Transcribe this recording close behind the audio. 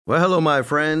Well, hello, my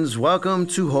friends. Welcome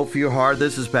to Hope for Your Heart.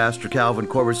 This is Pastor Calvin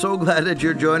Corbett. So glad that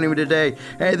you're joining me today.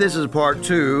 Hey, this is part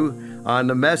 2 on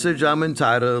the message I'm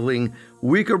entitling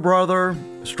Weaker Brother,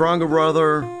 Stronger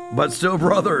Brother, but Still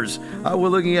Brothers. We're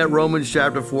looking at Romans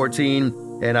chapter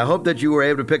 14, and I hope that you were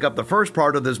able to pick up the first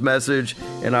part of this message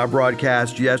in our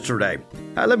broadcast yesterday.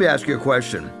 Let me ask you a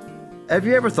question. Have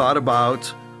you ever thought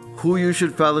about who you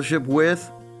should fellowship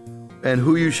with and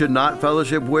who you should not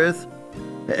fellowship with?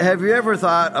 Have you ever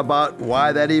thought about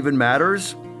why that even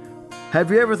matters?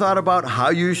 Have you ever thought about how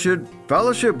you should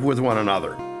fellowship with one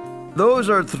another? Those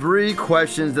are 3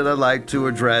 questions that I'd like to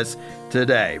address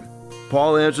today.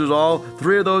 Paul answers all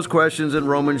 3 of those questions in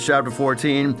Romans chapter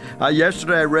 14.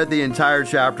 Yesterday I read the entire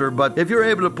chapter, but if you're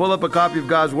able to pull up a copy of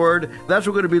God's Word, that's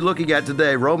what we're going to be looking at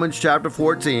today, Romans chapter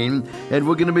 14, and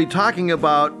we're going to be talking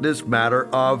about this matter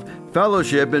of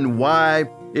fellowship and why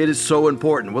it is so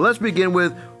important. Well, let's begin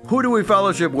with, who do we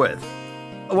fellowship with?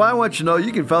 Well, I want you to know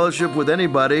you can fellowship with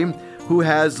anybody who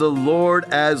has the Lord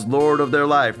as Lord of their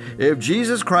life. If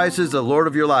Jesus Christ is the Lord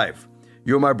of your life,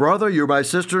 you're my brother, you're my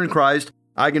sister in Christ,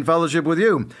 I can fellowship with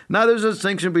you. Now, there's a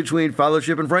distinction between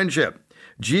fellowship and friendship.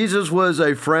 Jesus was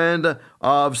a friend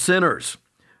of sinners.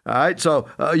 All right, so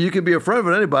you can be a friend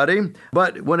with anybody,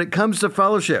 but when it comes to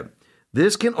fellowship,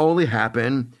 this can only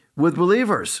happen with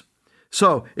believers.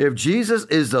 So, if Jesus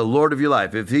is the Lord of your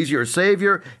life, if He's your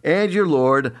Savior and your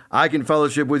Lord, I can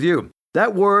fellowship with you.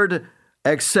 That word,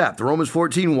 accept, Romans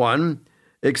 14:1,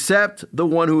 accept the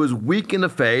one who is weak in the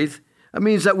faith, that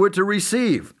means that we're to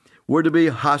receive. We're to be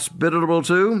hospitable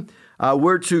to.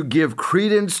 We're to give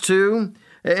credence to.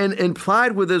 And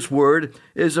implied with this word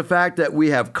is the fact that we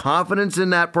have confidence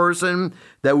in that person,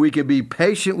 that we can be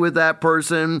patient with that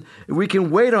person, we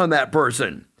can wait on that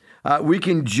person. We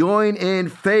can join in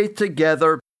faith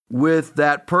together with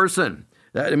that person.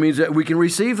 That means that we can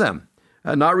receive them.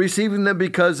 Not receiving them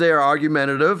because they are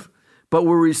argumentative, but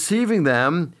we're receiving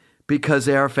them because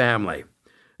they are family.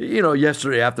 You know,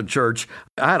 yesterday after church,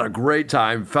 I had a great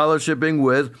time fellowshipping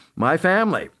with my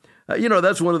family.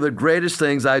 That's one of the greatest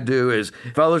things I do is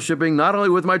fellowshipping not only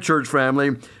with my church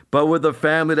family, but with the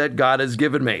family that God has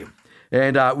given me.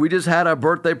 And we just had a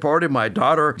birthday party. My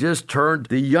daughter just turned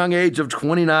the young age of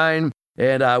 29,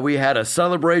 and we had a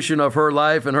celebration of her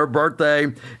life and her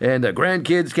birthday, and the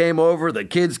grandkids came over, the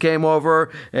kids came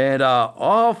over, and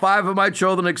all 5 of my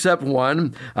children except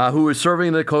one who was serving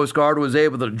in the Coast Guard was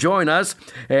able to join us.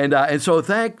 And so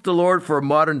thank the Lord for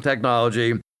modern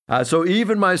technology. So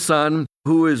even my son,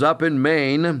 who is up in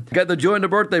Maine, got to join the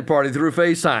birthday party through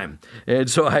FaceTime. And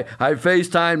so I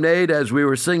FaceTimed Nate as we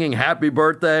were singing happy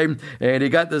birthday, and he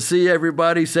got to see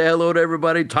everybody, say hello to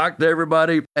everybody, talk to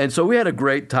everybody. And so we had a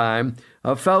great time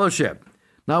of fellowship.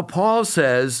 Now, Paul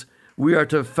says we are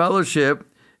to fellowship,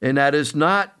 and that is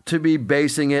not to be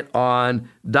basing it on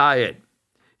diet.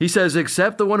 He says,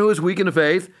 accept the one who is weak in the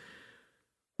faith,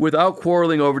 without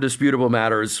quarreling over disputable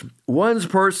matters. One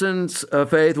person's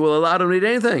faith will allow them to eat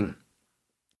anything,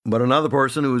 but another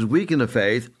person who is weak in the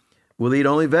faith will eat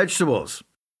only vegetables.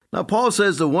 Now, Paul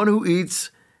says the one who eats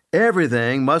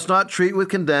everything must not treat with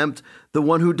contempt the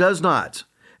one who does not.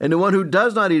 And the one who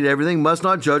does not eat everything must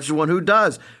not judge the one who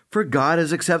does, for God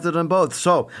has accepted them both.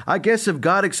 So I guess if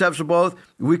God accepts them both,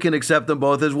 we can accept them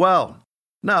both as well.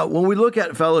 Now, when we look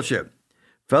at fellowship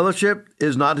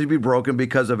is not to be broken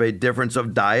because of a difference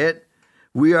of diet.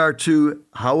 We are to,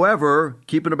 however,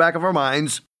 keep in the back of our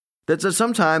minds that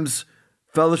sometimes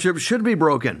fellowship should be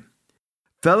broken.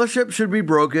 Fellowship should be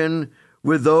broken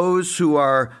with those who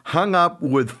are hung up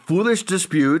with foolish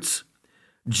disputes,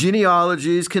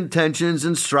 genealogies, contentions,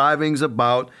 and strivings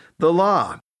about the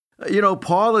law.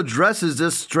 Paul addresses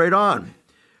this straight on.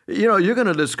 You're going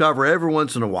to discover every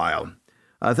once in a while,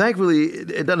 thankfully,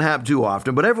 it doesn't happen too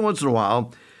often, but every once in a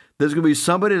while, there's going to be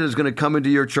somebody that's going to come into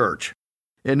your church,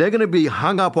 and they're going to be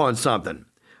hung up on something.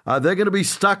 They're going to be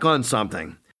stuck on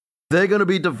something. They're going to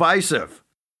be divisive.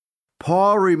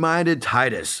 Paul reminded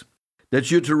Titus that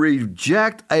you're to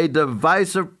reject a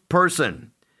divisive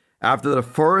person after the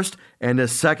first and the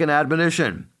second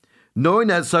admonition, knowing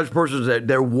that such persons,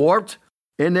 they're warped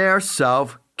and they are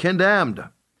self-condemned.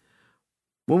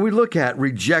 When we look at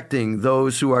rejecting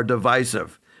those who are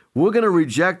divisive, we're going to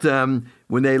reject them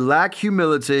when they lack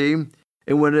humility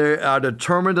and when they are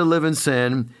determined to live in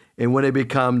sin and when they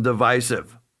become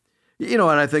divisive. And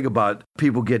I think about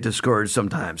people get discouraged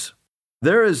sometimes.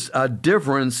 There is a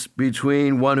difference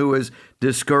between one who is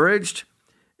discouraged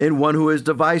and one who is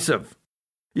divisive.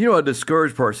 A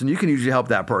discouraged person, you can usually help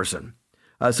that person.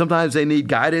 Sometimes they need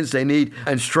guidance, they need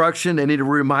instruction, they need to be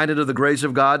reminded of the grace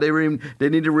of God, they need to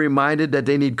be reminded that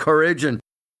they need courage, and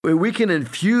we can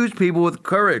infuse people with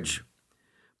courage.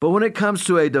 But when it comes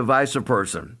to a divisive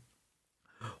person,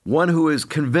 one who is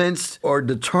convinced or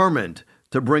determined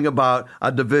to bring about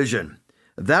a division,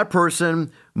 that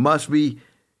person must be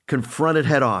confronted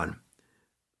head on.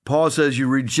 Paul says you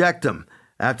reject them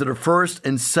after the first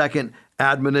and second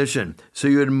admonition. So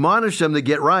you admonish them to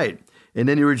get right, and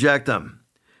then you reject them.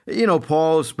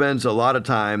 Paul spends a lot of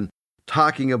time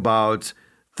talking about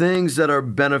things that are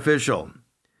beneficial.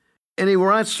 And he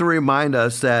wants to remind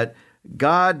us that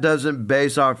God doesn't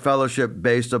base our fellowship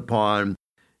based upon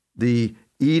the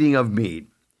eating of meat.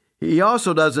 He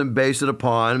also doesn't base it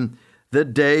upon the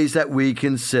days that we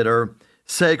consider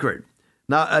sacred.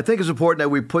 Now, I think it's important that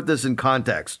we put this in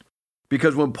context,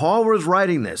 because when Paul was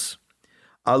writing this,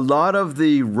 a lot of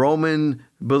the Roman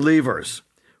believers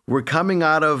were coming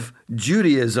out of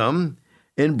Judaism,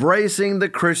 embracing the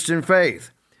Christian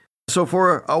faith. So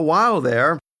for a while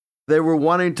there, they were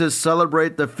wanting to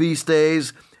celebrate the feast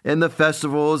days and the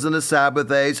festivals and the Sabbath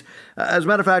days. As a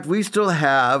matter of fact, we still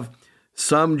have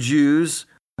some Jews,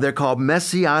 they're called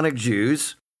Messianic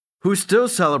Jews, who still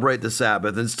celebrate the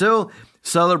Sabbath and still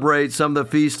celebrate some of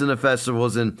the feasts and the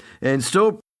festivals and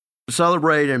still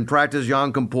celebrate and practice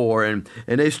Yom Kippur, and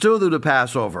they still do the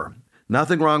Passover.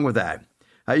 Nothing wrong with that.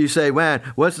 You say, man,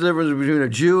 what's the difference between a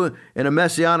Jew and a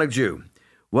Messianic Jew?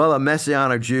 Well, a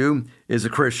Messianic Jew is a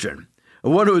Christian,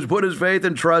 one who has put his faith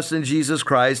and trust in Jesus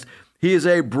Christ. He is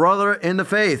a brother in the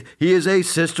faith. He is a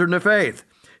sister in the faith.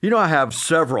 I have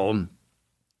several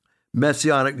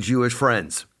Messianic Jewish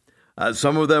friends.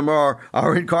 Some of them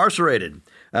are incarcerated.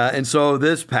 And so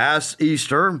this past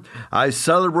Easter, I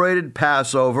celebrated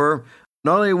Passover,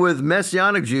 not only with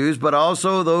Messianic Jews, but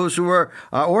also those who were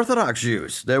Orthodox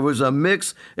Jews. There was a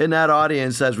mix in that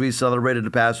audience as we celebrated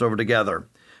the Passover together.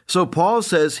 So Paul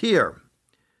says here,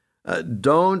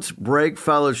 don't break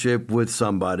fellowship with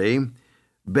somebody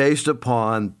based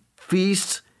upon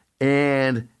feasts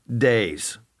and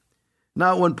days.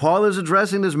 Now, when Paul is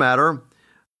addressing this matter,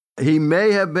 he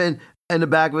may have been in the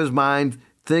back of his mind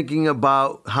thinking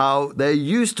about how they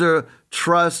used to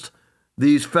trust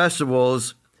these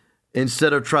festivals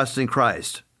instead of trusting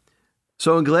Christ.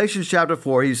 So in Galatians chapter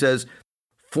 4, he says,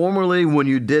 formerly when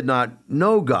you did not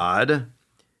know God,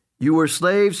 you were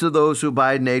slaves to those who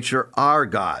by nature are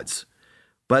gods.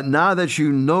 But now that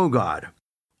you know God,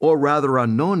 or rather are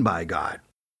known by God,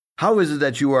 how is it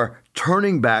that you are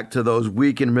turning back to those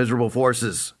weak and miserable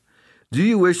forces? Do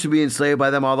you wish to be enslaved by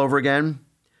them all over again?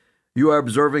 You are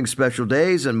observing special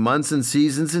days and months and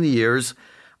seasons and years.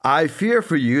 I fear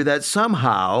for you that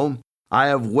somehow I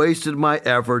have wasted my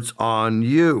efforts on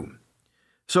you.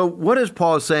 So what is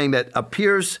Paul saying that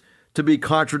appears to be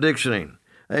contradicting?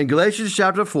 In Galatians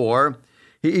chapter 4,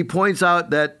 he points out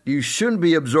that you shouldn't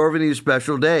be observing these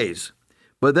special days.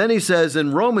 But then he says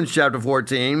in Romans chapter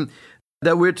 14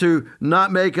 that we're to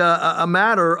not make a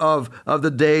matter of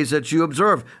the days that you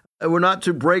observe. We're not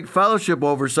to break fellowship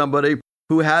over somebody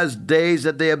who has days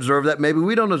that they observe that maybe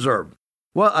we don't observe.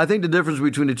 Well, I think the difference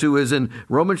between the two is in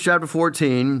Romans chapter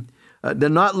 14, they're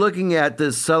not looking at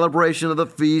the celebration of the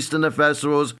feast and the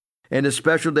festivals and the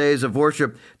special days of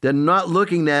worship. They're not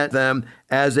looking at them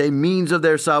as a means of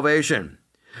their salvation.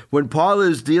 When Paul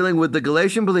is dealing with the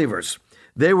Galatian believers,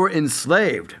 they were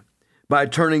enslaved by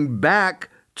turning back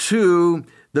to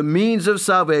the means of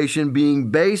salvation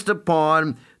being based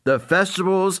upon the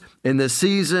festivals and the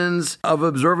seasons of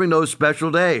observing those special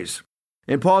days.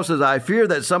 And Paul says, I fear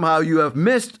that somehow you have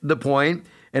missed the point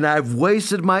and I've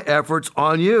wasted my efforts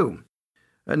on you.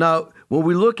 And now, when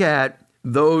we look at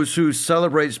those who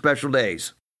celebrate special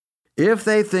days, if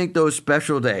they think those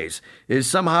special days is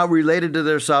somehow related to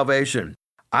their salvation,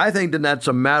 I think that that's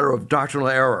a matter of doctrinal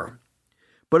error.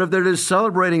 But if they're just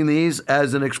celebrating these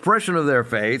as an expression of their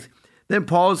faith, then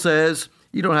Paul says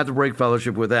you don't have to break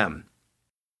fellowship with them.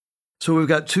 So we've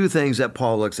got two things that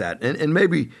Paul looks at, and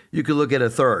maybe you could look at a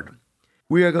third.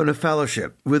 We are going to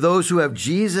fellowship with those who have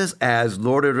Jesus as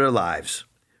Lord of their lives.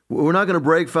 We're not going to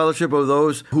break fellowship with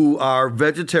those who are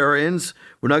vegetarians.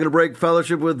 We're not going to break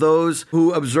fellowship with those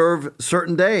who observe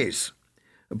certain days.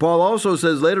 Paul also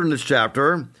says later in this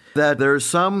chapter that there are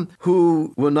some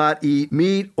who will not eat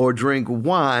meat or drink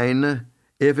wine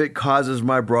if it causes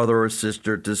my brother or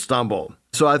sister to stumble.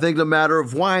 So I think the matter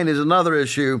of wine is another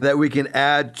issue that we can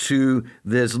add to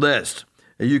this list.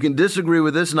 You can disagree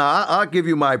with this. Now, I'll give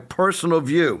you my personal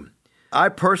view. I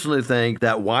personally think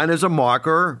that wine is a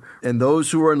marker, and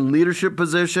those who are in leadership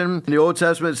position, in the Old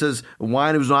Testament it says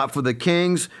wine was not for the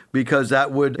kings because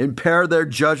that would impair their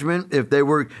judgment if they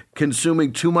were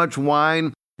consuming too much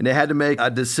wine and they had to make a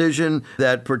decision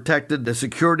that protected the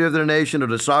security of their nation or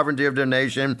the sovereignty of their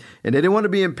nation, and they didn't want to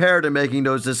be impaired in making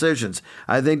those decisions.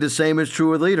 I think the same is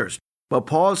true with leaders. But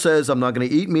Paul says, I'm not going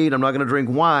to eat meat, I'm not going to drink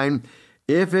wine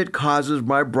if it causes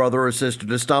my brother or sister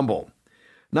to stumble.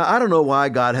 Now, I don't know why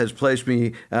God has placed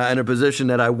me in a position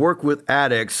that I work with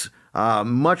addicts.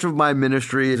 Much of my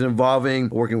ministry is involving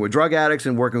working with drug addicts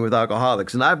and working with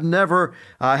alcoholics. And I've never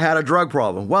had a drug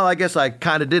problem. Well, I guess I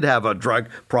kind of did have a drug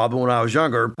problem when I was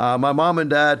younger. My mom and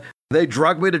dad, they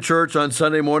drugged me to church on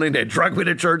Sunday morning. They drugged me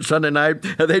to church Sunday night.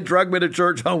 And they drugged me to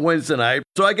church on Wednesday night.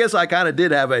 So I guess I kind of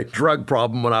did have a drug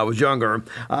problem when I was younger.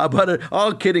 But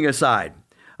all kidding aside,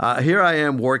 here I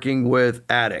am working with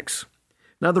addicts.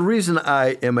 Now, the reason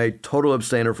I am a total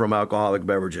abstainer from alcoholic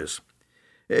beverages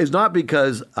is not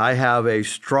because I have a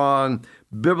strong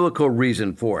biblical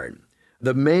reason for it.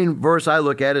 The main verse I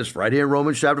look at is right here in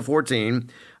Romans chapter 14,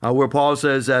 where Paul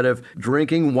says that if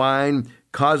drinking wine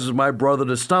causes my brother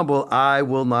to stumble, I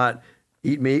will not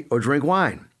eat meat or drink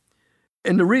wine.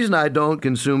 And the reason I don't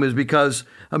consume is because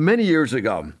many years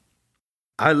ago,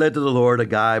 I led to the Lord a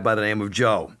guy by the name of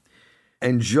Joe.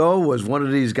 And Joe was one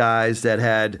of these guys that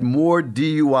had more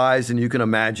DUIs than you can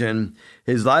imagine.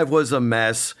 His life was a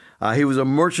mess. He was a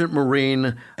merchant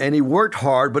marine, and he worked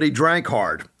hard, but he drank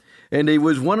hard. And he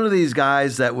was one of these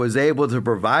guys that was able to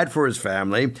provide for his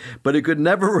family, but he could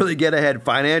never really get ahead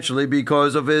financially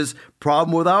because of his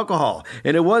problem with alcohol.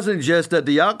 And it wasn't just that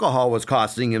the alcohol was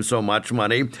costing him so much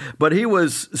money, but he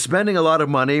was spending a lot of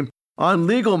money on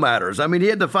legal matters. I mean, he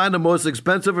had to find the most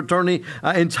expensive attorney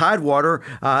in Tidewater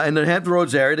in the Hampton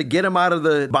Roads area to get him out of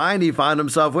the bind he found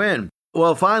himself in.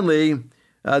 Well, finally,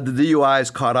 the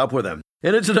DUIs caught up with him.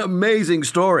 And it's an amazing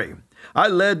story. I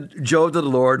led Joe to the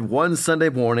Lord one Sunday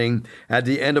morning at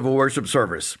the end of a worship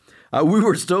service. We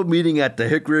were still meeting at the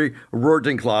Hickory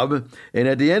Rorting Club, and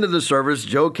at the end of the service,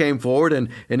 Joe came forward, and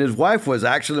his wife was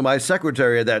actually my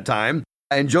secretary at that time.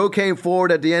 And Joe came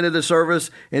forward at the end of the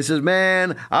service and says,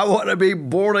 "Man, I want to be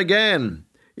born again."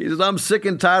 He says, "I'm sick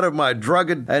and tired of my drug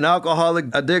and alcoholic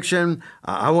addiction.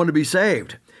 I want to be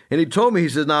saved." And he told me, he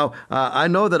says, "Now, I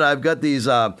know that I've got these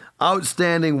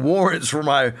outstanding warrants for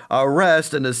my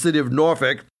arrest in the city of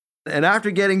Norfolk. And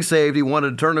after getting saved, he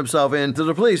wanted to turn himself in to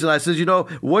the police." And I says, "You know,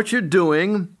 what you're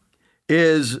doing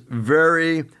is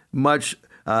very much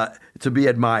to be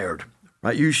admired.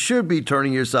 Right? You should be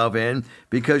turning yourself in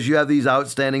because you have these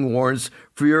outstanding warrants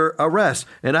for your arrest."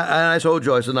 And I told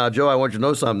Joe, I said, "Now, Joe, I want you to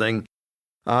know something.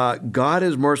 God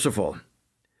is merciful.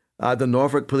 The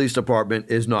Norfolk Police Department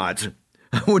is not.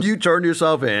 When you turn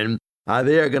yourself in,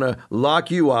 they are going to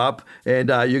lock you up, and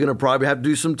you're going to probably have to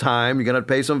do some time. You're going to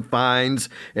pay some fines,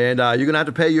 and you're going to have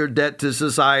to pay your debt to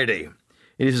society." And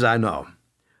he says, "I know.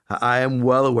 I am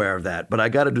well aware of that, but I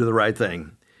got to do the right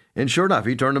thing." And sure enough,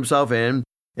 he turned himself in.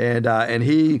 And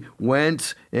he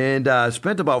went and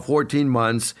spent about 14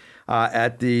 months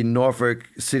at the Norfolk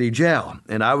City Jail.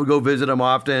 And I would go visit him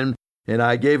often, and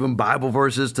I gave him Bible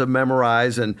verses to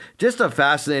memorize, and just a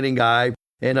fascinating guy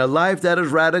and a life that is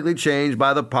radically changed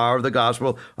by the power of the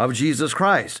gospel of Jesus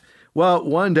Christ. Well,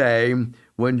 one day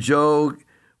when Joe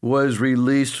was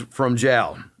released from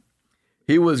jail,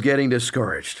 he was getting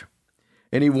discouraged,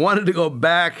 and he wanted to go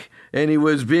back, and he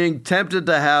was being tempted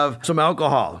to have some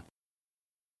alcohol.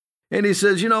 And he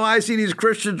says, "You know, I see these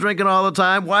Christians drinking all the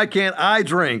time. Why can't I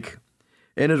drink?"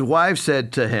 And his wife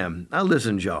said to him, "Now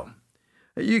listen, Joe,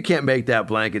 you can't make that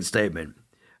blanket statement.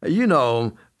 You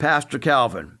know Pastor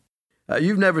Calvin.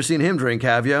 You've never seen him drink,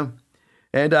 have you?"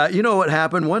 And you know what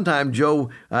happened? One time, Joe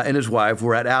and his wife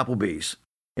were at Applebee's.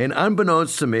 And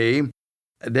unbeknownst to me,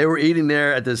 they were eating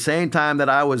there at the same time that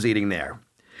I was eating there.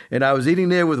 And I was eating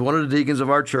there with one of the deacons of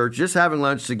our church, just having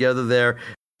lunch together there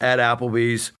at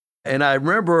Applebee's. And I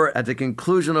remember at the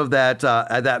conclusion of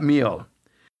that meal,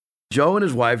 Joe and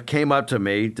his wife came up to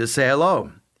me to say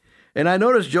hello. And I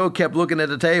noticed Joe kept looking at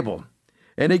the table.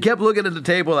 And he kept looking at the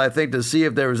table, I think, to see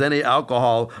if there was any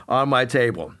alcohol on my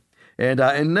table. And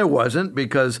there wasn't,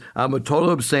 because I'm a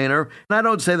total abstainer. And I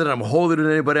don't say that I'm holier than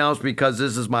anybody else because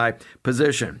this is my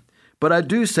position. But I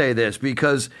do say this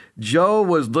because Joe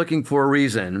was looking for a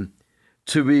reason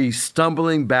to be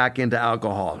stumbling back into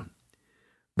alcohol.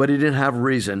 But he didn't have a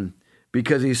reason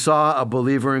because he saw a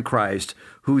believer in Christ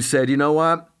who said, "You know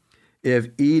what? If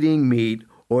eating meat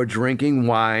or drinking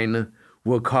wine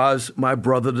will cause my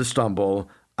brother to stumble,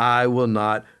 I will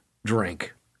not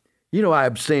drink." You know, I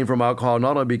abstain from alcohol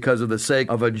not only because of the sake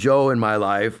of a Joe in my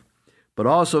life, but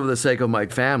also for the sake of my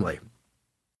family.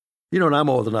 You know, and I'm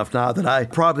old enough now that I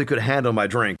probably could handle my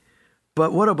drink.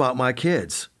 But what about my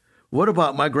kids? What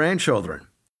about my grandchildren?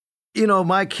 You know,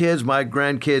 my kids, my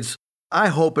grandkids, I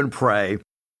hope and pray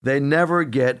they never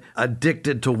get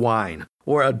addicted to wine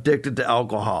or addicted to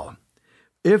alcohol.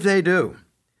 If they do,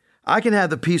 I can have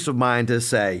the peace of mind to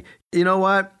say, "You know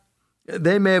what?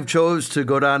 They may have chose to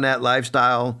go down that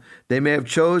lifestyle. They may have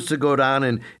chose to go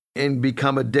down and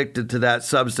become addicted to that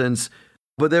substance.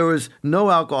 But there was no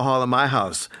alcohol in my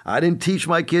house. I didn't teach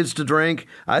my kids to drink.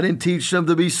 I didn't teach them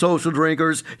to be social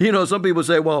drinkers. Some people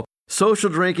say, well, social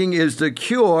drinking is the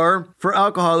cure for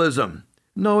alcoholism.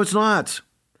 No, it's not.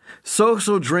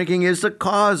 Social drinking is the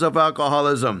cause of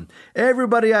alcoholism.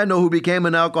 Everybody I know who became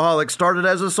an alcoholic started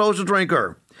as a social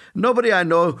drinker. Nobody I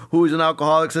know who is an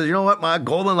alcoholic says, you know what, my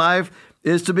goal in life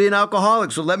is to be an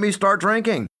alcoholic, so let me start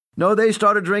drinking. No, they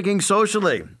started drinking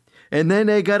socially, and then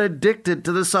they got addicted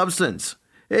to the substance.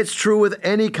 It's true with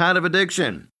any kind of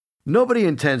addiction. Nobody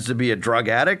intends to be a drug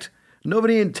addict.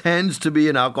 Nobody intends to be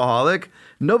an alcoholic.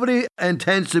 Nobody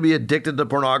intends to be addicted to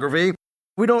pornography.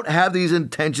 We don't have these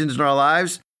intentions in our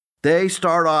lives. They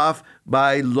start off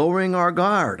by lowering our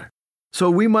guard. So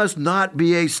we must not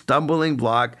be a stumbling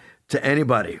block to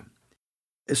anybody.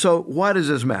 So why does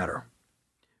this matter?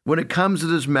 When it comes to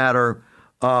this matter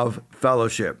of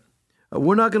fellowship,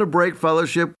 we're not going to break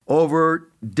fellowship over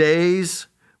days.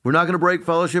 We're not going to break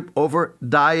fellowship over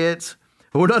diets.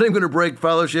 We're not even going to break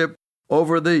fellowship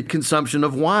over the consumption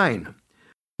of wine.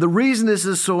 The reason this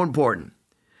is so important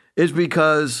is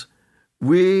because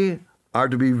we are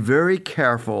to be very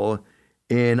careful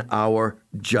in our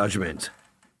judgment.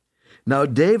 Now,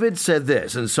 David said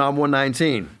this in Psalm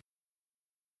 119,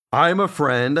 I am a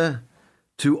friend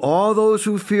to all those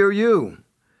who fear you,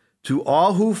 to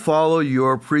all who follow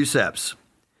your precepts.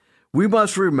 We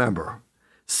must remember,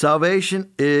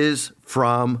 salvation is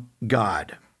from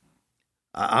God.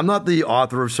 I'm not the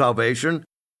author of salvation.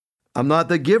 I'm not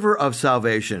the giver of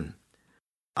salvation.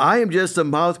 I am just a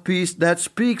mouthpiece that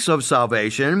speaks of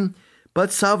salvation,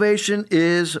 but salvation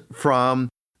is from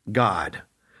God.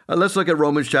 Let's look at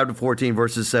Romans chapter 14,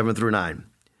 verses 7 through 9.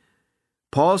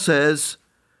 Paul says,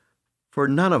 for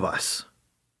none of us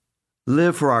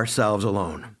live for ourselves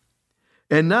alone,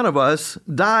 and none of us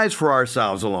dies for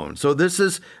ourselves alone. So this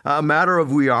is a matter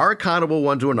of we are accountable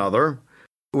one to another.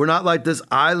 We're not like this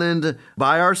island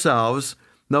by ourselves.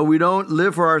 No, we don't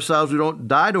live for ourselves. We don't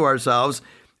die to ourselves.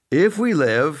 If we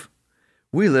live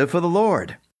for the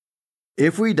Lord.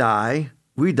 If we die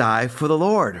for the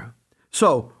Lord.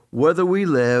 So whether we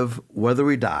live, whether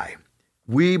we die,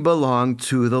 we belong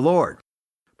to the Lord.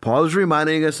 Paul is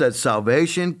reminding us that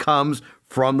salvation comes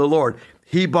from the Lord.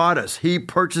 He bought us. He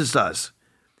purchased us.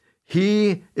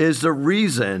 He is the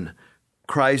reason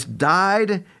Christ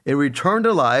died and returned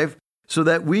to life so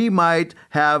that we might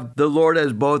have the Lord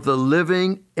as both the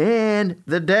living and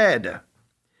the dead.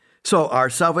 So our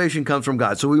salvation comes from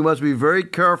God. So we must be very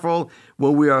careful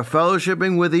when we are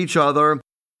fellowshipping with each other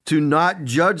to not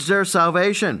judge their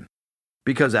salvation,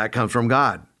 because that comes from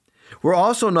God. We're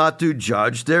also not to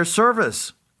judge their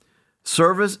service.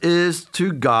 Service is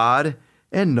to God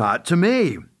and not to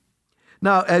me.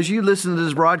 Now, as you listen to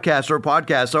this broadcast or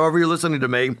podcast, however you're listening to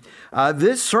me,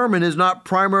 this sermon is not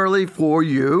primarily for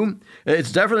you.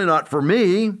 It's definitely not for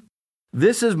me.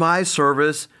 This is my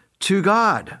service to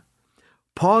God.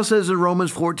 Paul says in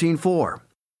Romans 14:4,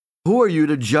 who are you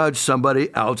to judge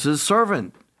somebody else's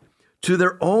servant? To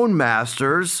their own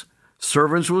masters,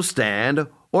 servants will stand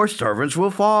or servants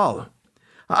will fall.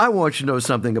 I want you to know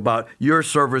something about your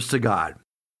service to God.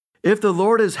 If the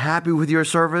Lord is happy with your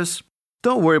service,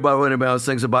 don't worry about what anybody else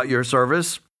thinks about your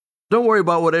service. Don't worry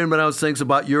about what anybody else thinks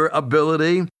about your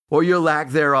ability or your lack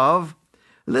thereof.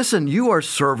 Listen, you are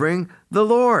serving the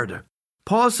Lord.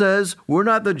 Paul says we're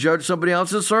not to judge somebody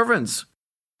else's servants.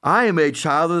 I am a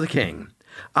child of the King.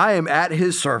 I am at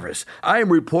his service. I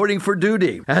am reporting for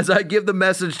duty as I give the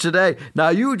message today. Now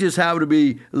you just happen to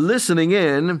be listening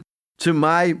in to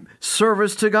my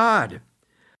service to God.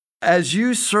 As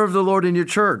you serve the Lord in your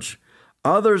church,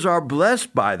 others are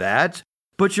blessed by that,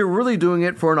 but you're really doing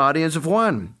it for an audience of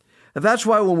one. That's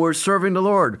why when we're serving the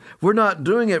Lord, we're not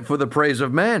doing it for the praise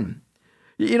of men.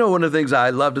 You know, one of the things I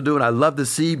love to do and I love to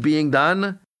see being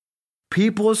done,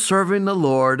 people serving the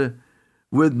Lord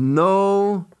with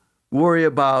no worry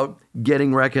about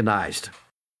getting recognized.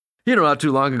 Not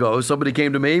too long ago, somebody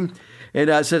came to me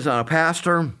and says,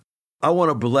 Pastor, I want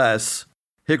to bless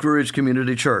Hickory Ridge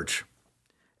Community Church,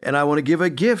 and I want to give a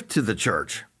gift to the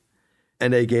church.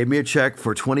 And they gave me a check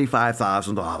for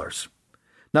 $25,000.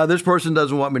 Now, this person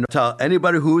doesn't want me to tell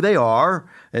anybody who they are,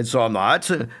 and so I'm not,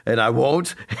 and I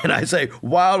won't. And I say,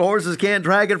 wild horses can't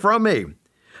drag it from me.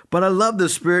 But I love the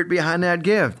spirit behind that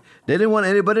gift. They didn't want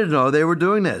anybody to know they were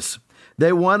doing this.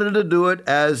 They wanted to do it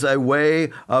as a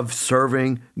way of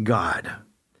serving God.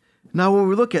 Now, when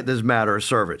we look at this matter of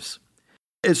service,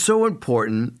 it's so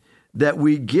important that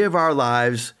we give our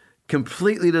lives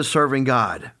completely to serving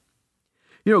God.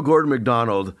 Gordon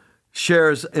MacDonald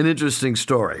shares an interesting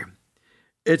story.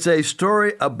 It's a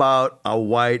story about a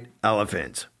white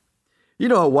elephant. You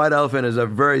know, a white elephant is a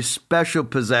very special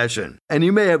possession. And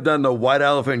you may have done the white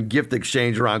elephant gift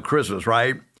exchange around Christmas,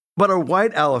 right? But a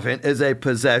white elephant is a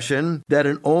possession that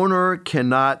an owner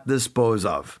cannot dispose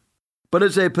of. But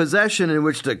it's a possession in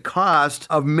which the cost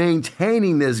of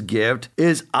maintaining this gift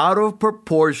is out of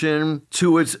proportion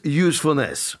to its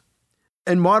usefulness.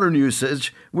 In modern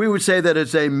usage, we would say that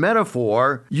it's a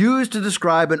metaphor used to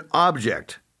describe an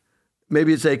object.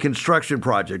 Maybe it's a construction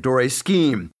project or a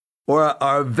scheme or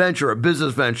a venture, a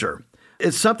business venture.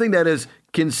 It's something that is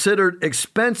considered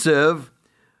expensive,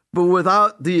 but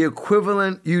without the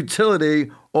equivalent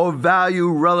utility or value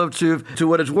relative to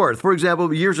what it's worth. For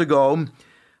example, years ago,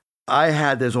 I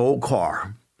had this old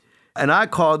car, and I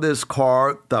called this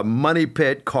car the money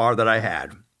pit car that I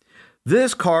had.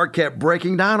 This car kept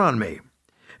breaking down on me,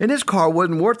 and this car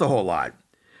wasn't worth a whole lot.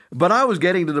 But I was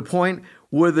getting to the point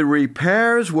where the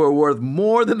repairs were worth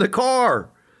more than the car.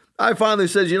 I finally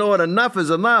said, you know what, enough is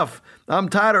enough. I'm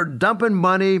tired of dumping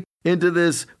money into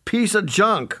this piece of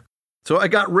junk. So I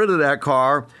got rid of that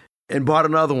car and bought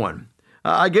another one.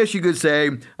 I guess you could say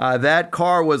that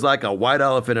car was like a white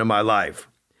elephant in my life.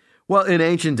 Well, in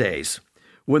ancient days,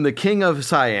 when the king of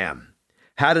Siam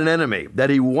had an enemy that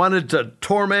he wanted to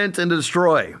torment and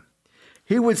destroy,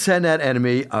 he would send that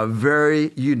enemy a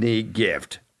very unique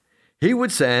gift. He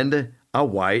would send a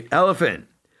white elephant,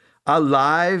 a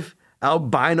live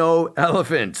albino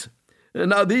elephant.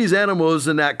 Now, these animals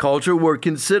in that culture were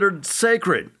considered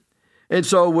sacred. And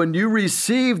so when you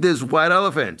received this white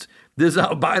elephant, this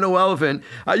albino elephant,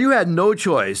 you had no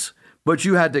choice, but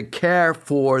you had to care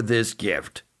for this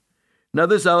gift. Now,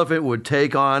 this elephant would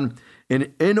take on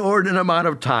an inordinate amount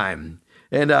of time,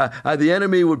 and the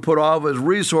enemy would put all of his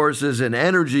resources and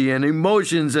energy and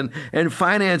emotions and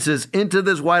finances into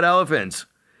this white elephant.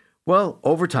 Well,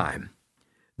 over time,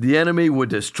 the enemy would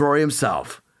destroy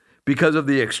himself because of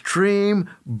the extreme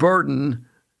burden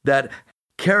that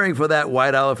caring for that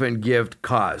white elephant gift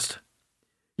caused.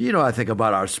 You know, I think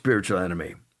about our spiritual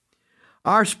enemy.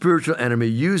 Our spiritual enemy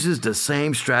uses the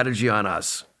same strategy on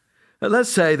us. Let's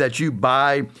say that you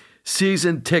buy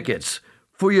season tickets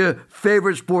for your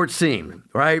favorite sports team,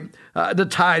 right? The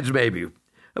Tides maybe.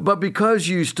 But because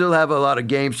you still have a lot of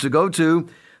games to go to,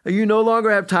 you no longer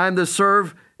have time to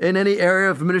serve in any area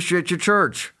of ministry at your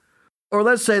church. Or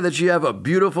let's say that you have a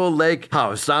beautiful lake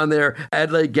house down there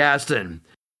at Lake Gaston,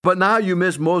 but now you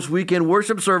miss most weekend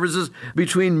worship services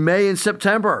between May and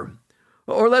September.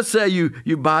 Or let's say you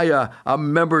buy a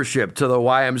membership to the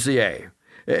YMCA.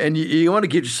 And you want to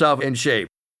get yourself in shape.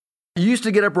 You used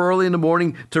to get up early in the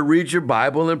morning to read your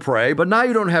Bible and pray, but now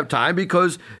you don't have time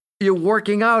because you're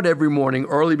working out every morning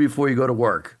early before you go to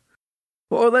work.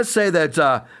 Or let's say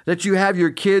that you have your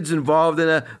kids involved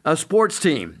in a sports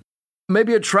team,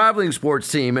 maybe a traveling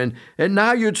sports team, and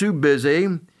now you're too busy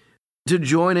to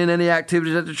join in any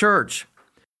activities at the church.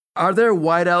 Are there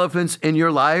white elephants in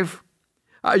your life?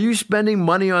 Are you spending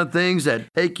money on things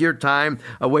that take your time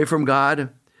away from God?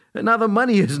 Now, the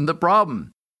money isn't the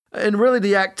problem. And really,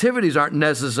 the activities aren't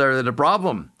necessarily the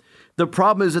problem. The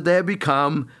problem is that they have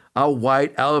become a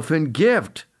white elephant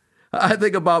gift. I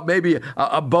think about maybe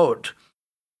a boat.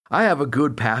 I have a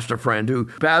good pastor friend who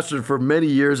pastored for many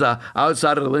years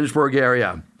outside of the Lynchburg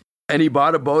area. And he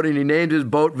bought a boat and he named his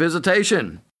boat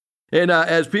Visitation. And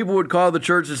as people would call the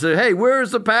church and say, hey,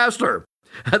 where's the pastor?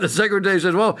 And the secretary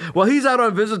says, well, he's out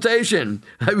on visitation.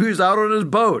 He was out on his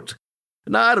boat.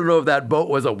 Now, I don't know if that boat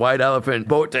was a white elephant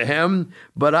boat to him,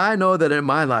 but I know that in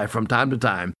my life, from time to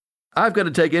time, I've got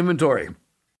to take inventory.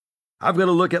 I've got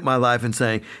to look at my life and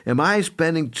say, am I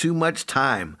spending too much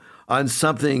time on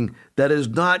something that is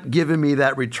not giving me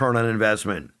that return on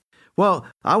investment? Well,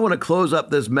 I want to close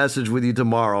up this message with you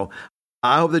tomorrow.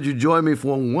 I hope that you join me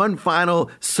for one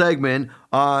final segment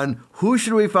on who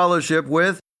should we fellowship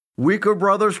with? Weaker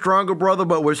brother, stronger brother,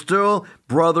 but we're still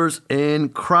brothers in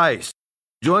Christ.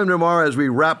 Join me tomorrow as we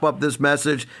wrap up this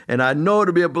message, and I know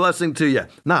it'll be a blessing to you.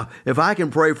 Now, if I can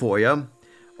pray for you,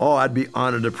 I'd be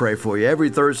honored to pray for you.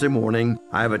 Every Thursday morning,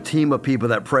 I have a team of people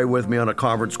that pray with me on a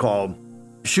conference call.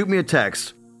 Shoot me a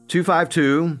text,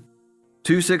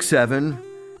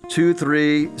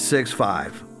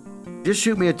 252-267-2365. Just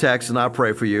shoot me a text and I'll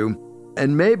pray for you.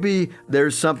 And maybe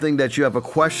there's something that you have a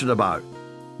question about.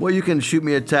 Well, you can shoot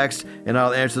me a text and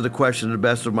I'll answer the question to the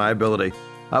best of my ability.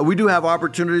 We do have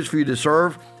opportunities for you to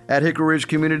serve at Hickory Ridge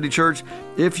Community Church.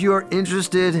 If you're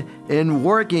interested in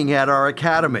working at our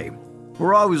academy,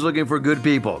 we're always looking for good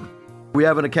people. We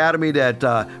have an academy that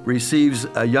receives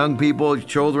young people,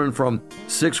 children from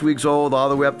 6 weeks old all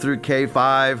the way up through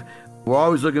K-5. We're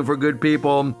always looking for good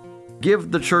people.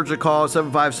 Give the church a call,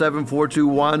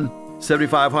 757-421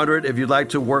 7500 if you'd like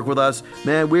to work with us.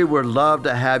 Man, we would love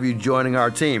to have you joining our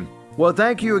team. Well,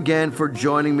 thank you again for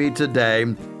joining me today.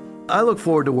 I look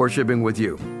forward to worshiping with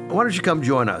you. Why don't you come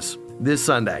join us this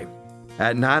Sunday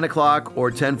at 9 o'clock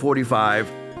or 10:45.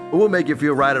 We'll make you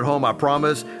feel right at home, I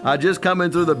promise. Just come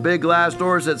in through the big glass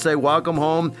doors that say welcome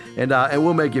home, and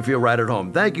we'll make you feel right at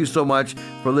home. Thank you so much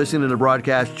for listening to the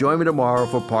broadcast. Join me tomorrow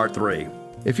for part 3.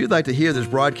 If you'd like to hear this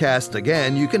broadcast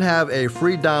again, you can have a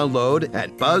free download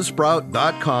at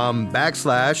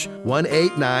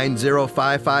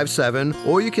buzzsprout.com/1890557,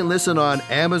 or you can listen on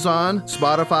Amazon,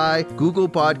 Spotify, Google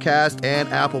Podcast, and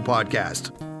Apple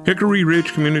Podcast. Hickory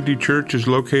Ridge Community Church is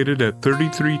located at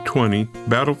 3320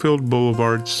 Battlefield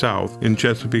Boulevard South in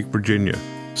Chesapeake, Virginia.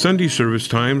 Sunday service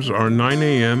times are 9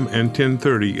 a.m. and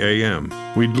 10:30 a.m.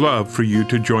 We'd love for you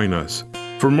to join us.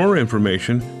 For more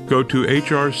information, go to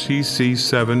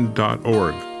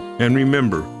hrcc7.org. And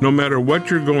remember, no matter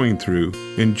what you're going through,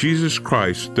 in Jesus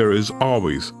Christ there is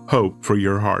always hope for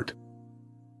your heart.